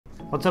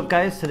What's up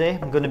guys? Today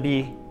I'm going to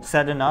be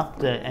setting up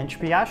the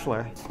Entropy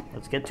Ashlar.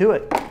 Let's get to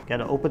it. Got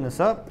to open this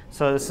up.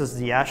 So this is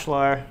the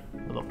Ashlar,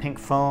 little pink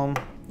foam.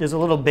 There's a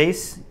little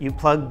base. You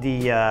plug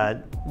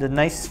the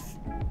nice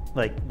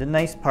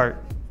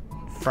part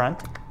front.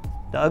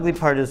 The ugly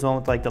part is the one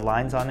with like the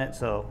lines on it,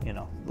 so you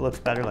know it looks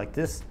better like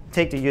this.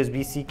 Take the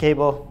USB-C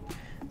cable,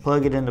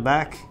 plug it in the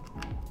back.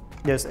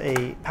 There's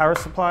a power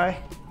supply,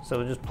 so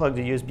we'll just plug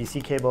the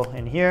USB-C cable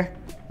in here.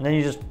 And then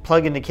you just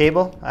plug in the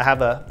cable. I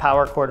have a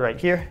power cord right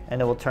here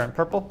and it will turn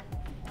purple.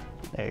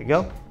 There you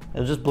go.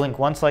 It'll just blink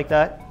once like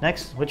that.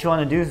 Next, what you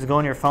want to do is go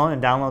on your phone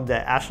and download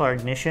the Ashlar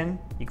Ignition.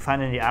 You can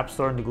find it in the App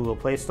Store and the Google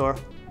Play Store.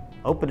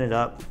 Open it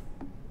up.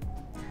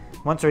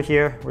 Once we're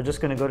here, we're just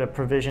going to go to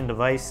Provision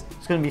Device.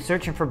 It's going to be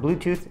searching for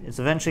Bluetooth. It's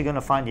eventually going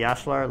to find the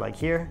Ashlar like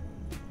here.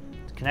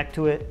 Let's connect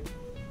to it.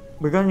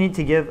 We're going to need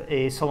to give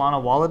a Solana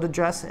wallet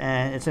address,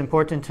 and it's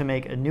important to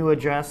make a new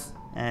address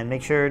and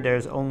make sure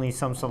there's only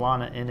some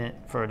Solana in it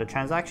for the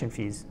transaction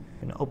fees.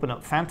 I'm going to open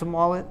up Phantom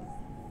Wallet.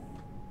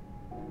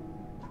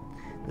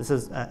 This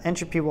is an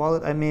Entropy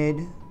wallet I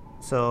made.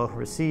 So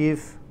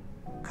receive,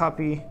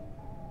 copy.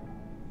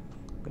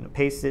 I'm going to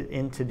paste it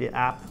into the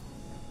app.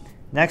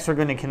 Next, we're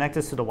going to connect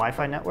this to the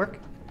Wi-Fi network.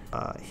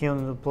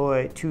 Helium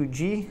Deploy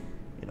 2G.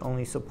 It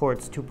only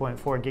supports 2.4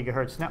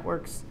 gigahertz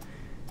networks.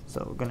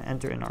 So we're going to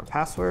enter in our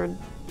password,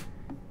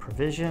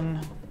 provision.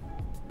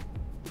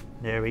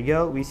 There we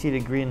go. We see the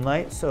green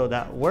light, so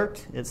that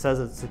worked. It says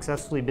it's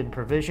successfully been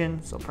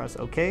provisioned, so press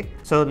OK.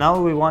 So now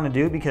what we want to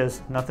do,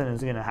 because nothing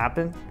is going to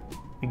happen,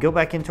 we go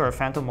back into our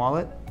Phantom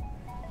wallet.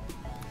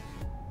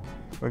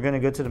 We're going to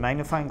go to the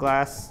magnifying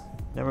glass.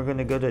 Then we're going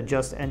to go to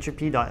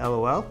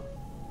justentropy.lol.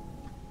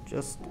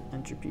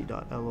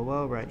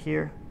 Justentropy.lol right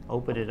here.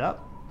 Open it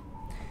up.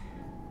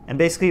 And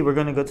basically, we're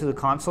going to go to the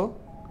console.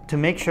 To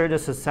make sure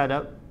this is set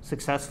up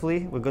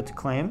successfully, we'll go to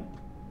Claim,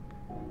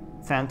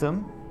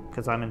 Phantom,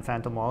 because I'm in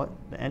Phantom Wallet.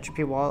 The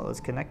Entropy wallet is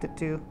connected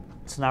to.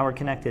 So now we're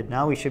connected.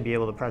 Now we should be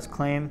able to press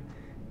Claim.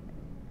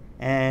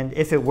 And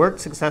if it worked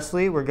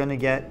successfully, we're going to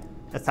get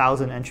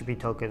 1,000 Entropy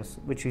tokens,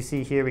 which we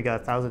see here. We got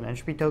 1,000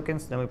 Entropy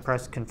tokens. Then we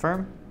press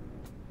Confirm.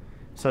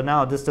 So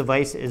now this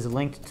device is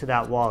linked to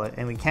that wallet,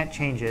 and we can't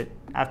change it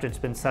after it's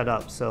been set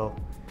up. So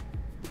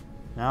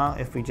now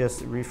if we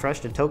just refresh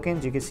the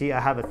tokens, you can see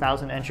I have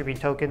 1,000 Entropy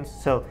tokens.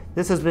 So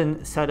this has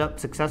been set up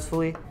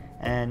successfully.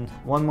 And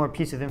one more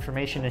piece of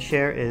information to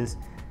share is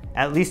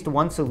at least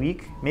once a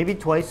week, maybe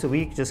twice a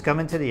week, just come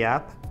into the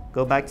app,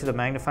 go back to the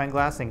magnifying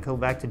glass and go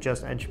back to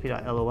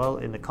justentropy.lol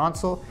in the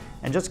console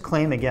and just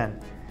claim again.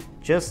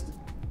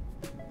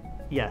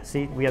 Yeah,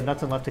 see, we have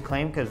nothing left to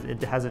claim because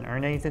it hasn't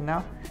earned anything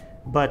now.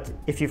 But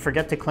if you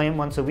forget to claim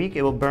once a week,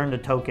 it will burn the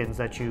tokens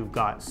that you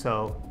got.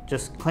 So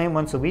just claim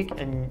once a week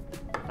and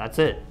that's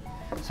it.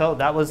 So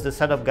that was the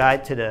setup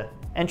guide to the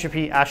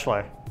Entropy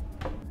Ashlar.